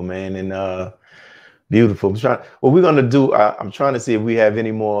 beautiful, man. And beautiful. What we're gonna do, I'm trying to see if we have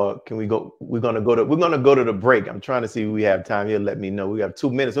any more. Can we go? We're gonna go to the break. I'm trying to see if we have time here. Let me know. We have 2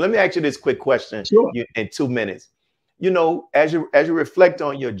 minutes. So let me ask you this quick question. Sure. In 2 minutes. As you reflect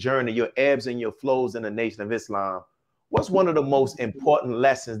on your journey, your ebbs and your flows in the Nation of Islam, what's one of the most important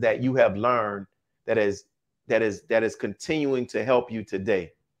lessons that you have learned that is continuing to help you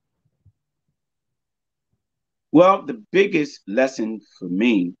today? Well, the biggest lesson for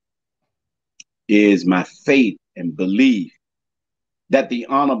me is my faith and belief that the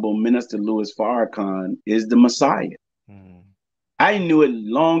Honorable Minister Louis Farrakhan is the Messiah. I knew it a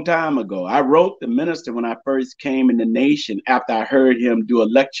long time ago. I wrote the minister when I first came in the nation after I heard him do a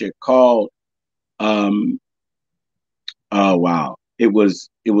lecture called, oh wow, it was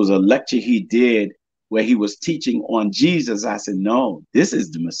a lecture he did where he was teaching on Jesus. I said, no, this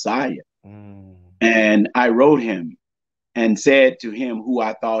is the Messiah. And I wrote him and said to him who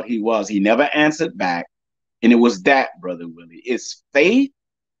I thought he was. He never answered back. And it was that, Brother Willie. It's faith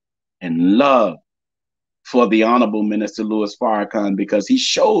and love for the Honorable Minister Louis Farrakhan, because he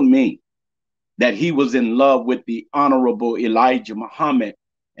showed me that he was in love with the Honorable Elijah Muhammad.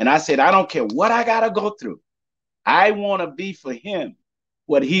 And I said, I don't care what I got to go through. I want to be for him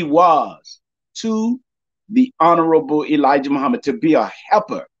what he was to the Honorable Elijah Muhammad, to be a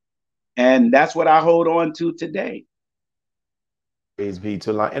helper. And that's what I hold on to today. Praise be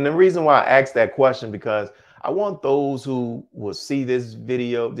to Allah. And the reason why I asked that question, because I want those who will see this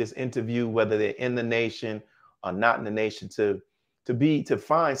video, this interview, whether they're in the nation or not in the nation, to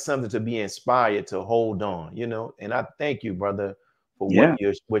find something to be inspired to hold on, you know. And I thank you, brother, for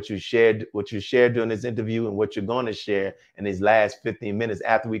what you shared during this interview and what you're going to share in these last 15 minutes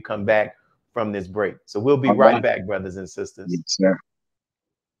after we come back from this break. So we'll be right back, brothers and sisters. Yes, sir.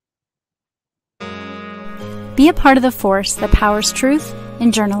 Be a part of the force that powers truth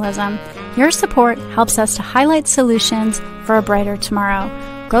in journalism. Your support helps us to highlight solutions for a brighter tomorrow.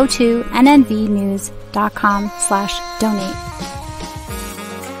 Go to nnvnews.com/donate.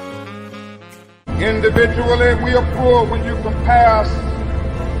 Individually, we are poor when you compare us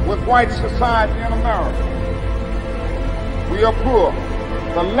with white society in America. We are poor.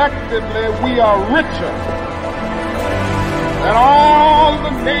 Collectively, we are richer than all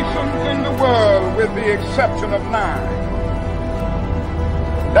the nations in the world, with the exception of 9.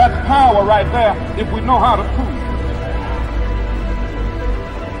 That's power right there, if we know how to prove it.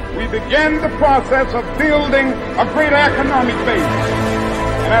 We begin the process of building a greater economic base.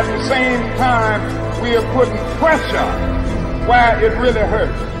 And at the same time, we are putting pressure where it really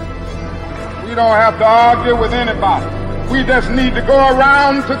hurts. We don't have to argue with anybody. We just need to go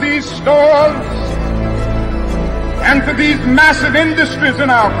around to these stores and to these massive industries in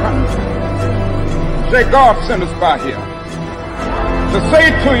our country. Say, God sent us by here to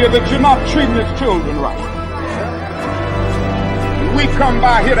say to you that you're not treating His children right. We come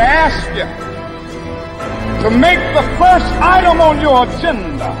by here to ask you to make the first item on your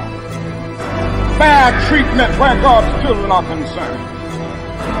agenda fair treatment where God's children are concerned.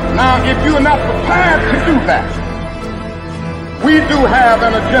 Now, if you are not prepared to do that, we do have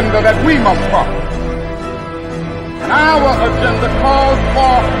an agenda that we must follow. And our agenda calls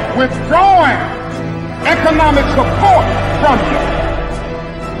for withdrawing economic support from you.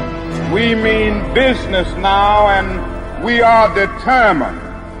 We mean business now, and we are determined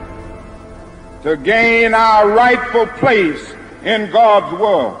to gain our rightful place in God's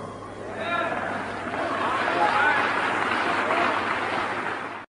world.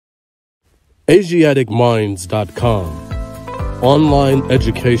 AsiaticMinds.com. Online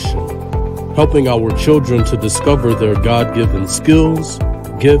education, helping our children to discover their God-given skills,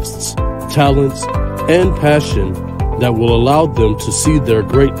 gifts, talents, and passion that will allow them to see their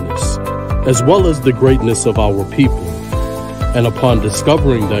greatness, as well as the greatness of our people. And upon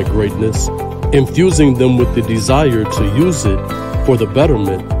discovering that greatness, infusing them with the desire to use it for the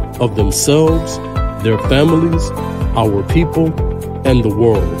betterment of themselves, their families, our people, and the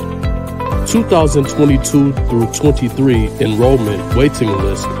world. 2022 through 23 enrollment waiting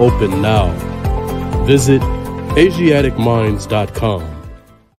list open now. Visit AsiaticMinds.com.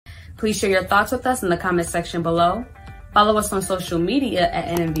 Please share your thoughts with us in the comment section below. Follow us on social media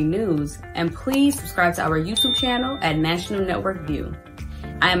at NNV News, and please subscribe to our YouTube channel at National Network View.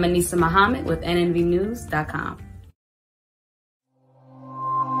 I am Willie Muhammad with NNVnews.com.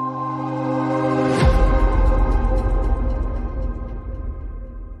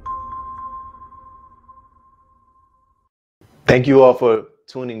 Thank you all for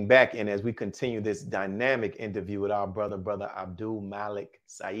tuning back in as we continue this dynamic interview with our brother Abdul, Malik,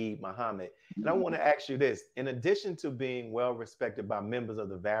 Sayyid, Muhammad. And I want to ask you this: in addition to being well respected by members of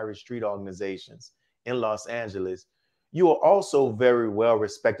the various street organizations in Los Angeles, you are also very well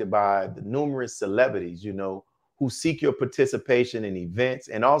respected by the numerous celebrities, you know, who seek your participation in events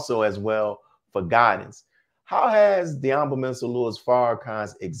and also as well for guidance. How has the Honorable Minister Louis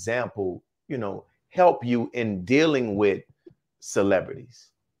Farrakhan's example, you know, help you in dealing with celebrities?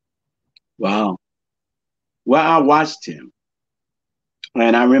 Wow. Well, I watched him.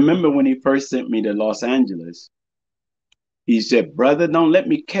 And I remember when he first sent me to Los Angeles, he said, "Brother, don't let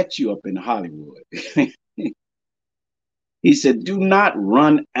me catch you up in Hollywood." He said, "Do not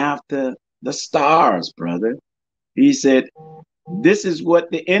run after the stars, brother." He said, "This is what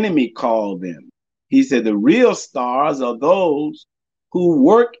the enemy called them." He said, "The real stars are those who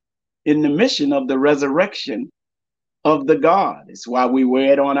work in the mission of the resurrection of the God. It's why we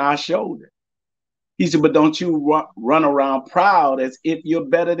wear it on our shoulder." He said, "But don't you run around proud as if you're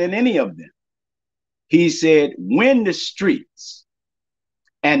better than any of them." He said, "Win the streets.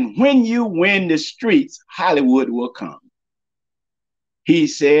 And when you win the streets, Hollywood will come." He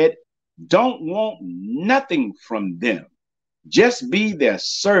said, "Don't want nothing from them. Just be their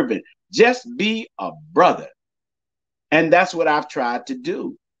servant. Just be a brother." And that's what I've tried to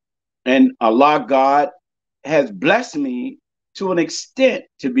do. And Allah God has blessed me to an extent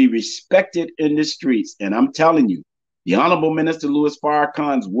to be respected in the streets. And I'm telling you, the Honorable Minister Louis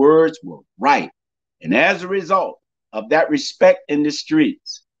Farrakhan's words were right. And as a result of that respect in the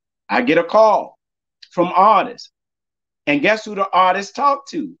streets, I get a call from artists. And guess who the artists talk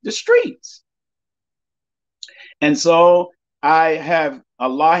to? The streets. And so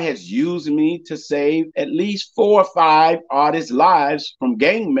Allah has used me to save at least 4 or 5 artists' lives from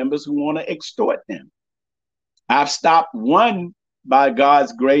gang members who want to extort them. I've stopped one, by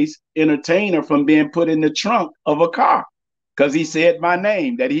God's grace, entertainer from being put in the trunk of a car because he said my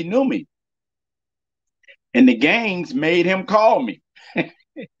name, that he knew me. And the gangs made him call me.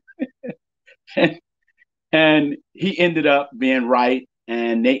 And he ended up being right,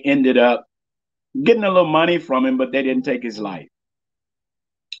 and they ended up getting a little money from him, but they didn't take his life.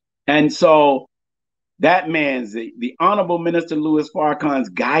 And so that man's, the Honorable Minister Louis Farrakhan's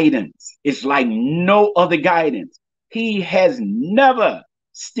guidance is like no other guidance. He has never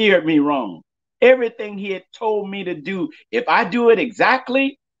steered me wrong. Everything he had told me to do, if I do it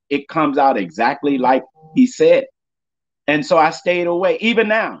exactly, it comes out exactly like he said. And so I stayed away. Even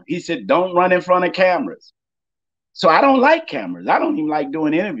now, he said, don't run in front of cameras. So I don't like cameras. I don't even like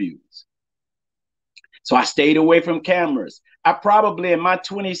doing interviews. So I stayed away from cameras. I probably, in my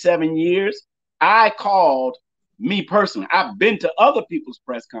 27 years, I called, me personally, I've been to other people's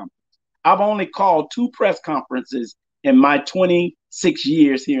press conferences. I've only called 2 press conferences in my 26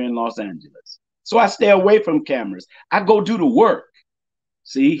 years here in Los Angeles. So I stay away from cameras. I go do the work.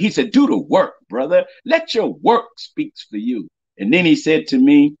 See, he said, do the work, brother. Let your work speak for you. And then he said to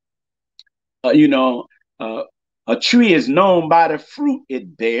me, a tree is known by the fruit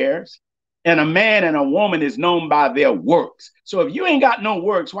it bears, and a man and a woman is known by their works. So if you ain't got no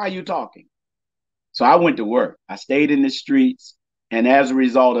works, why are you talking? So I went to work. I stayed in the streets. And as a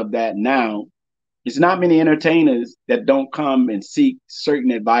result of that, now it's not many entertainers that don't come and seek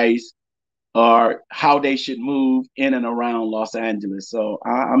certain advice or how they should move in and around Los Angeles. So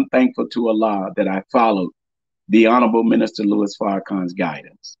I'm thankful to Allah that I followed the Honorable Minister Louis Farrakhan's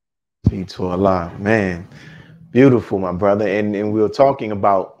guidance. Be to Allah, man. Beautiful, my brother. And we were talking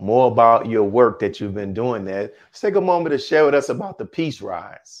more about your work that you've been doing there. Let's take a moment to share with us about the Peace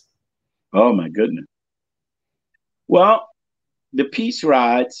Rides. Oh, my goodness. Well, the Peace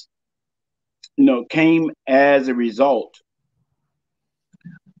Rides, came as a result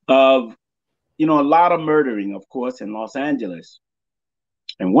of, a lot of murdering, of course, in Los Angeles.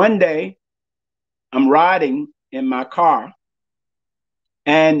 And one day I'm riding in my car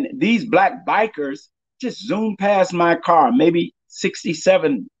and these black bikers just zoomed past my car, maybe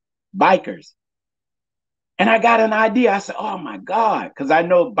 67 bikers. And I got an idea. I said, oh my God, because I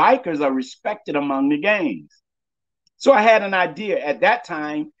know bikers are respected among the gangs. So I had an idea. At that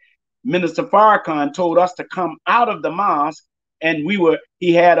time, Minister Farrakhan told us to come out of the mosque, and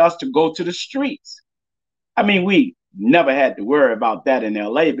he had us to go to the streets. I mean, we never had to worry about that in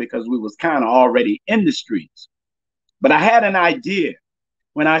LA because we was kind of already in the streets. But I had an idea.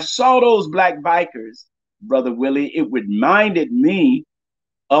 When I saw those black bikers, Brother Willie, it reminded me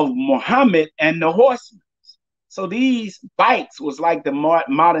of Muhammad and the horsemen. So these bikes was like the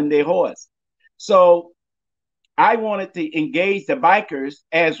modern day horse. So I wanted to engage the bikers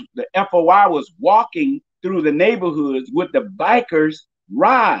as the FOI was walking through the neighborhoods with the bikers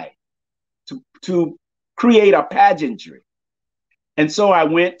ride to create a pageantry. And so I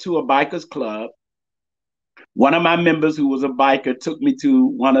went to a bikers club. One of my members who was a biker took me to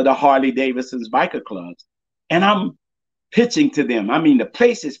one of the Harley Davidson's biker clubs. And I'm pitching to them. I mean, the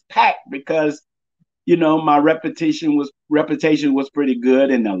place is packed because, my reputation was pretty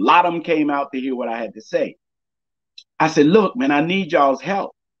good. And a lot of them came out to hear what I had to say. I said, look, man, I need y'all's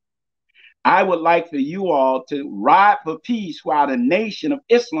help. I would like for you all to ride for peace while the nation of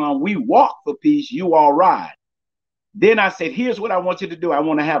Islam, we walk for peace, you all ride. Then I said, here's what I want you to do. I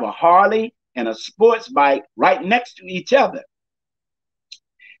want to have a Harley and a sports bike right next to each other.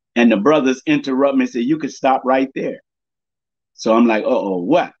 And the brothers interrupt me and say, you can stop right there. So I'm like, uh-oh,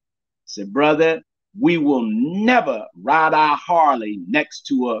 what? I said, brother, we will never ride our Harley next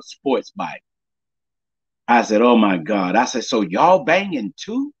to a sports bike. I said, oh my God. I said, so y'all banging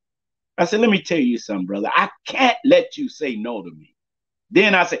too? I said, let me tell you something, brother. I can't let you say no to me.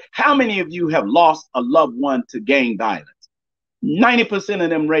 Then I said, how many of you have lost a loved one to gang violence? 90% of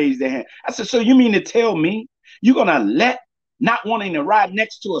them raised their hand. I said, so you mean to tell me you're going to let not wanting to ride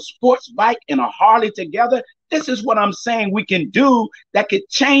next to a sports bike and a Harley together? This is what I'm saying we can do that could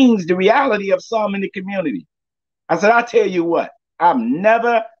change the reality of some in the community. I said, I'll tell you what, I've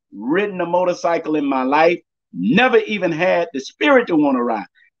never ridden a motorcycle in my life, never even had the spirit to want to ride.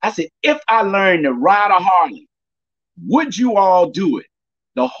 I said, if I learned to ride a Harley, would you all do it?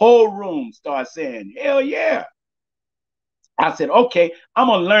 The whole room started saying, hell yeah. I said, okay, I'm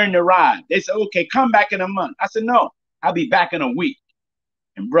going to learn to ride. They said, okay, come back in a month. I said, no, I'll be back in a week.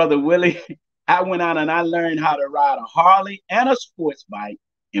 And Brother Willie, I went out and I learned how to ride a Harley and a sports bike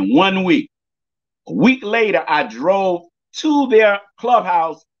in 1 week. A week later, I drove to their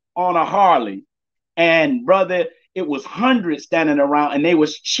clubhouse on a Harley. And brother, it was hundreds standing around and they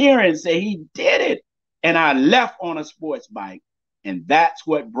was cheering, say he did it. And I left on a sports bike. And that's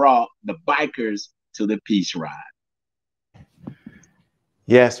what brought the bikers to the peace ride.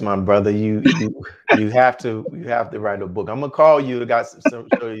 Yes, my brother, you have to write a book. I'm gonna call you. I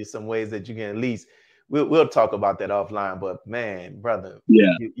show you some ways that you can at least. We'll talk about that offline. But man, brother,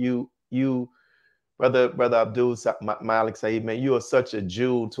 yeah, you brother Abdul, Malik, Sayyid, man, you are such a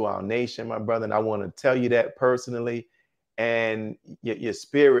jewel to our nation, my brother, and I want to tell you that personally. And your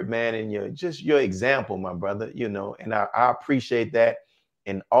spirit, man, and your example, my brother, you know, and I appreciate that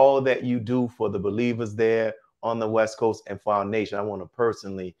and all that you do for the believers there on the West Coast and for our nation. I want to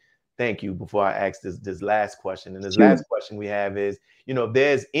personally thank you before I ask this last question. And this last question we have is, you know, if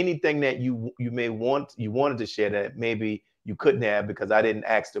there's anything that you wanted to share that maybe you couldn't have because I didn't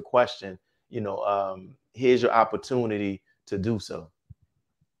ask the question, you know, here's your opportunity to do so.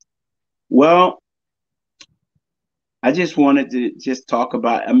 Well, I just wanted to just talk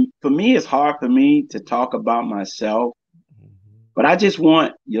about, for me, it's hard for me to talk about myself, but I just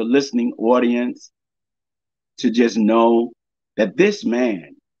want your listening audience to just know that this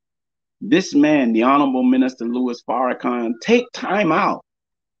man, the Honorable Minister Louis Farrakhan, take time out.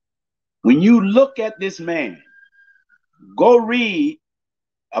 When you look at this man, go read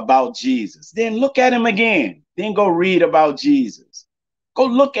about Jesus, then look at him again, then go read about Jesus. Go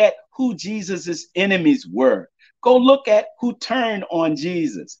look at who Jesus's enemies were. Go look at who turned on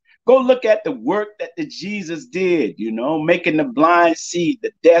Jesus. Go look at the work that the Jesus did, you know, making the blind see,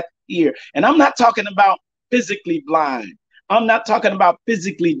 the deaf hear. And I'm not talking about physically blind. I'm not talking about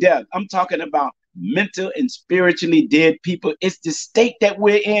physically deaf. I'm talking about mental and spiritually dead people. It's the state that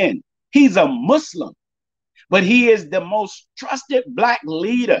we're in. He's a Muslim, but he is the most trusted Black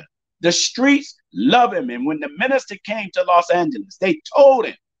leader. The streets love him. And when the minister came to Los Angeles, they told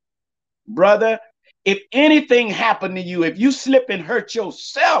him, brother, if anything happened to you, if you slip and hurt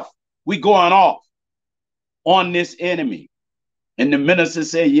yourself, we going off on this enemy. And the minister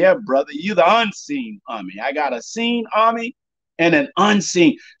said, yeah, brother, you the unseen army. I got a seen army and an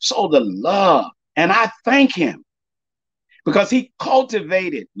unseen. So the love, and I thank him because he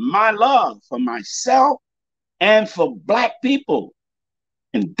cultivated my love for myself and for Black people.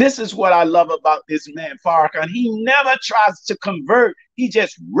 And this is what I love about this man, Farrakhan. He never tries to convert. He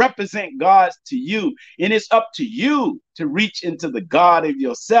just represents God to you. And it's up to you to reach into the God of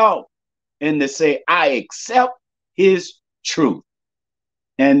yourself and to say, I accept his truth.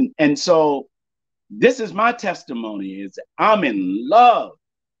 And so this is my testimony, is I'm in love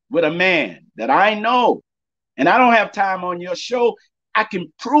with a man that I know, and I don't have time on your show. I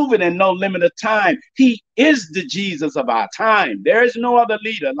can prove it in no limit of time. He is the Jesus of our time. There is no other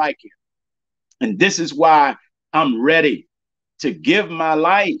leader like him. And this is why I'm ready to give my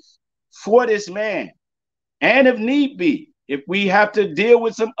life for this man. And if need be, if we have to deal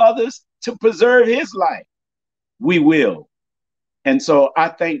with some others to preserve his life, we will. And so I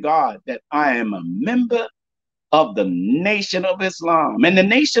thank God that I am a member of the Nation of Islam. And the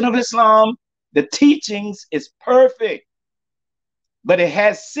Nation of Islam, the teachings is perfect, but it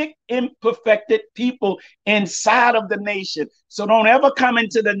has sick, imperfected people inside of the nation. So don't ever come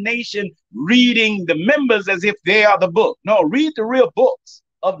into the nation reading the members as if they are the book. No, read the real books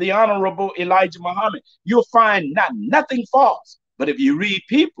of the Honorable Elijah Muhammad. You'll find nothing false. But if you read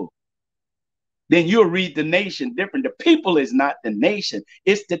people, then you'll read the nation different. The people is not the nation.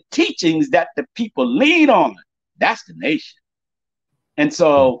 It's the teachings that the people lean on. That's the nation. And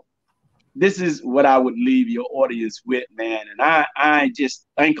so this is what I would leave your audience with, man. And I just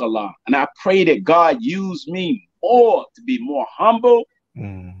thank Allah. And I pray that God use me more to be more humble,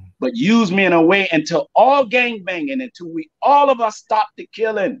 but use me in a way until all gangbanging, until all of us stop the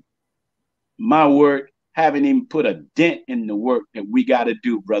killing. My work haven't even put a dent in the work that we got to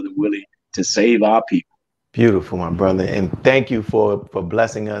do, Brother Willie, to save our people. Beautiful, my brother. And thank you for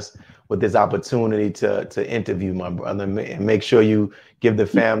blessing us with this opportunity to interview my brother. And make sure you give the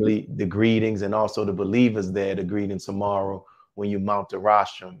family the greetings and also the believers there the greetings tomorrow when you mount the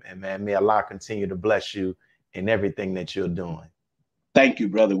rostrum. And man, may Allah continue to bless you in everything that you're doing. Thank you,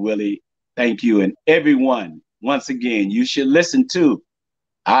 Brother Willie. Thank you. And everyone, once again, you should listen to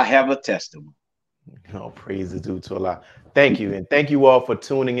I Have a Testimony. Oh, praise is due to Allah. Thank you. And thank you all for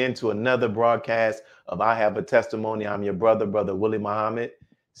tuning in to another broadcast of I Have a Testimony. I'm your brother, Brother Willie Muhammad.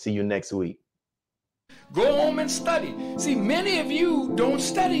 See you next week. Go home and study. See, many of you don't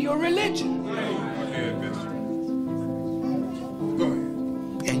study your religion.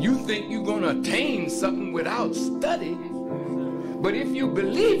 And you think think you're going to attain something without study. But if you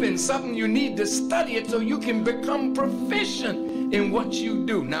believe in something, you need to study it so you can become proficient in what you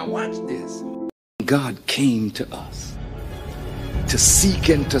do. Now watch this. God came to us to seek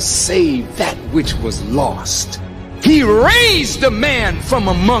and to save that which was lost. He raised a man from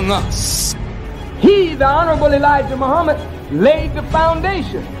among us. He, the Honorable Elijah Muhammad, laid the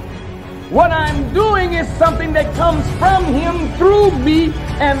foundation. What I'm doing is something that comes from him through me,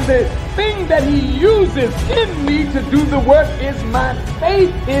 and the thing that he uses in me to do the work is my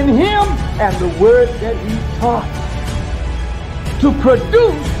faith in him and the word that he taught. To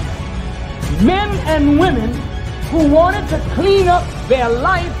produce men and women who wanted to clean up their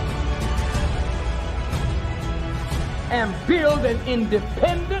life and build an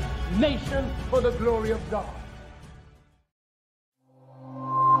independent nation for the glory of God.